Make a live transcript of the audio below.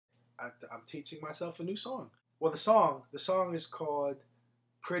I'm teaching myself a new song. Well, the song is called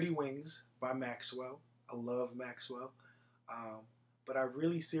 "Pretty Wings" by Maxwell. I love Maxwell, but I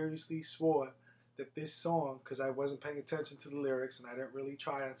really seriously swore that this song, because I wasn't paying attention to the lyrics and I didn't really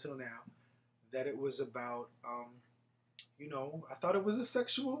try until now, that it was about, I thought it was a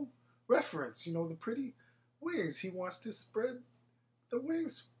sexual reference. The pretty wings. He wants to spread the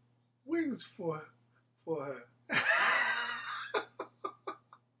wings for her.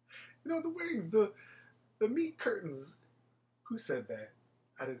 The wings, the meat curtains. Who said that?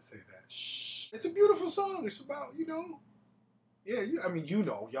 I didn't say that. Shh. It's a beautiful song. It's about, yeah, y'all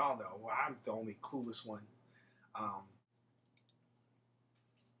know. I'm the only clueless one. Sorry.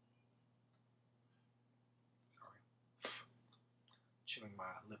 Chewing my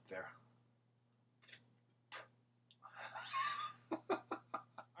lip there.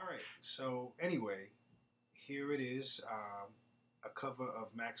 All right. So anyway, here it is. A cover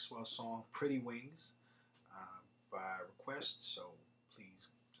of Maxwell's song "Pretty Wings" by request. So please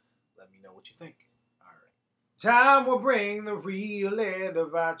let me know what you think. All right. Time will bring the real end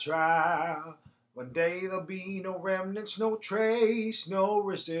of our trial. One day there'll be no remnants, no trace, no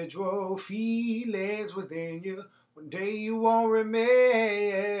residual feelings within you. One day you won't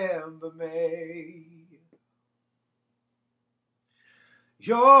remember me.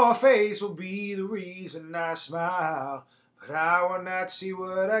 Your face will be the reason I smile, but I will not see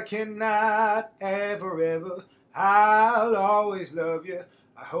what I cannot ever, ever. I'll always love you.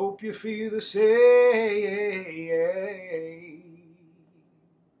 I hope you feel the same.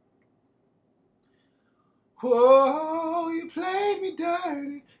 Whoa, you played me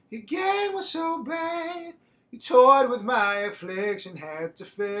dirty. Your game was so bad. You toyed with my affliction, had to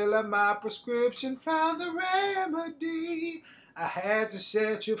fill up my prescription, found the remedy. I had to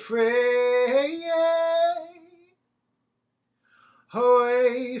set you free.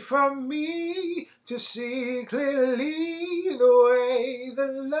 Away from me to see clearly the way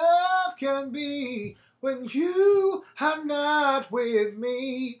that love can be. When you are not with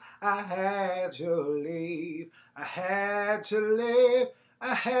me, I had to leave. I had to live.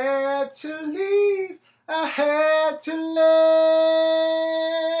 I had to leave. I had to live.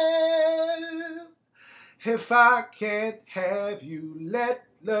 If I can't have you, let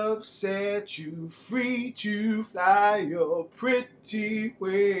love set you free to fly your pretty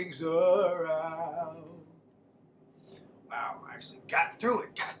wings around. Wow, I actually got through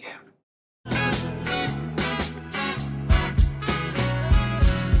it. Goddamn.